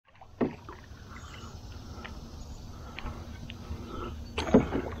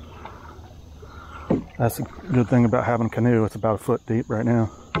That's a good thing about having a canoe. It's about a foot deep right now,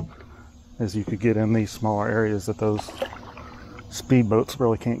 as you could get in these smaller areas that those speedboats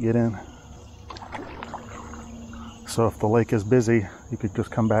really can't get in. So if the lake is busy, you could just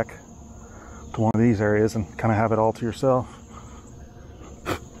come back to one of these areas and kind of have it all to yourself.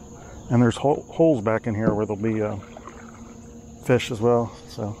 And there's holes back in here where there'll be fish as well,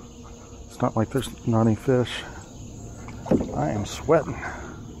 so it's not like there's not any fish. I am sweating.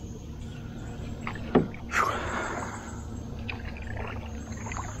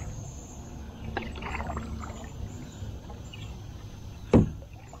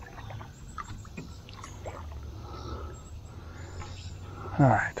 All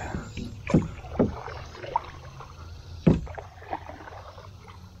right.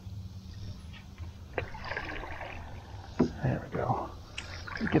 There we go.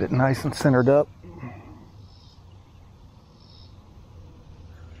 Get it nice and centered up.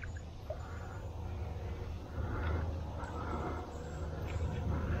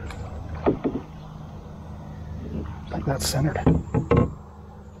 I think that's centered.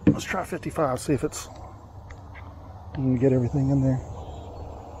 Let's try 55, see if it's, you can get everything in there.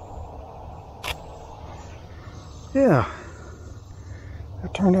 Yeah,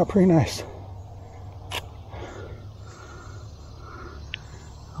 that turned out pretty nice.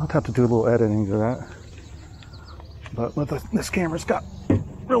 I'll have to do a little editing to that. But with this camera's got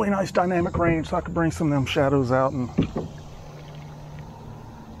really nice dynamic range, so I could bring some of them shadows out. And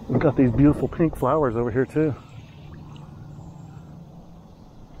we've got these beautiful pink flowers over here too.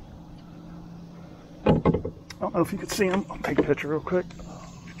 I don't know if you could see them. I'll take a picture real quick.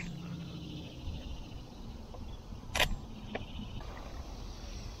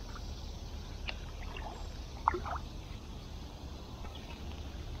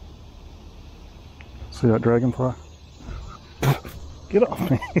 See that dragonfly? Get off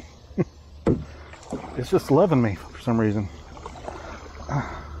me. It's just loving me for some reason. I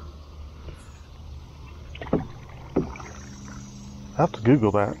have to Google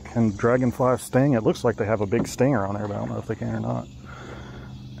that. Can dragonflies sting? It looks like they have a big stinger on there, but I don't know if they can or not.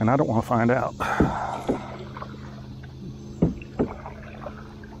 And I don't want to find out.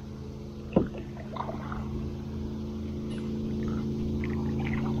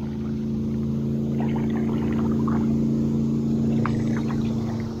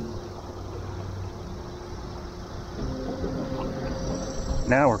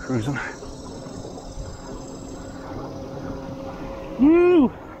 Now we're cruising. Woo!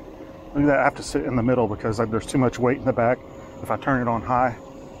 Look at that. I have to sit in the middle because there's too much weight in the back. If I turn it on high,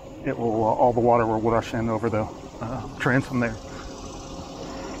 it will all the water will rush in over the transom there.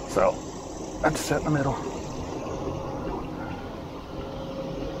 So I have to sit in the middle.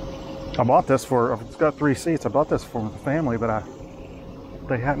 I bought this for, it's got 3 seats. I bought this for the family, but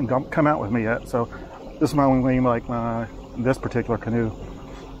they hadn't come out with me yet. So this is my only, like, this particular canoe.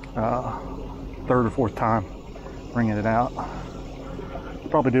 3rd or 4th time bringing it out.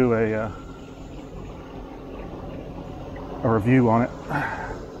 Probably do a review on it,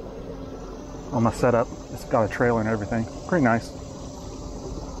 on my setup. It's got a trailer and everything. Pretty nice.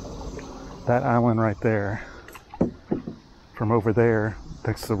 That island right there, from over there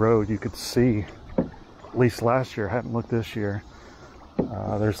next to the road, you could see, at least last year, I hadn't looked this year,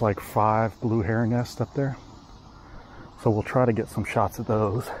 there's like 5 blue heron nests up there. So we'll try to get some shots of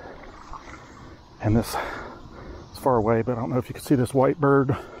those. And this is far away, but I don't know if you can see this white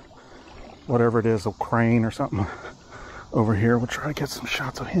bird, whatever it is, a crane or something over here. We'll try to get some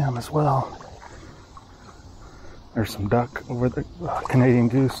shots of him as well. There's some duck over the Canadian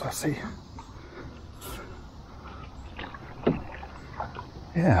goose, I see.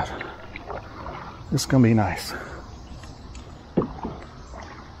 Yeah, this is gonna be nice.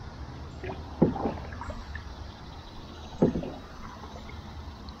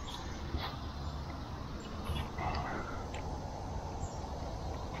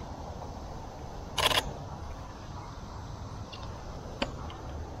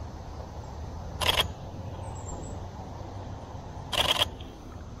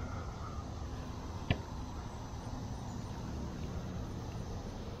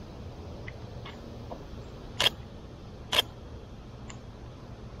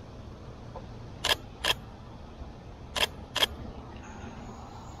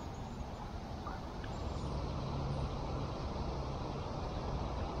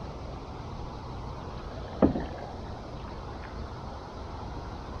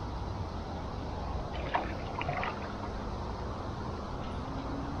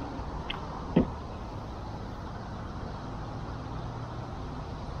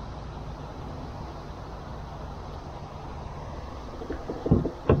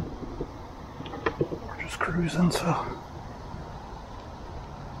 cruising, so.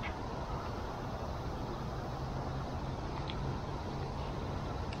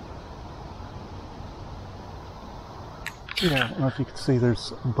 Yeah, I don't know if you can see,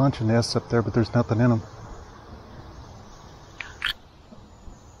 there's a bunch of nests up there, but there's nothing in them.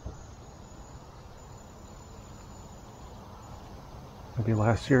 Maybe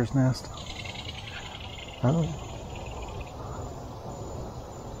last year's nest. Oh.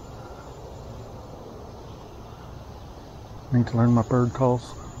 Need to learn my bird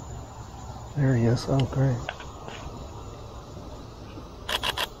calls. There he is. Oh, great.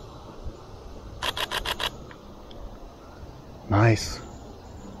 Nice.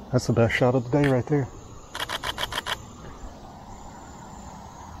 That's the best shot of the day right there.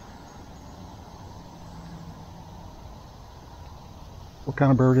 What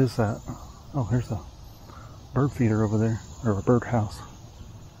kind of bird is that? Oh, here's a bird feeder over there, or a bird house.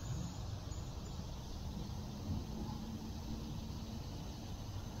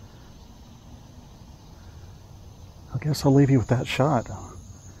 I guess I'll leave you with that shot.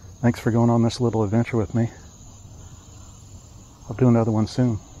 Thanks for going on this little adventure with me. I'll do another one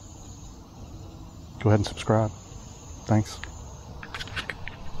soon. Go ahead and subscribe. Thanks.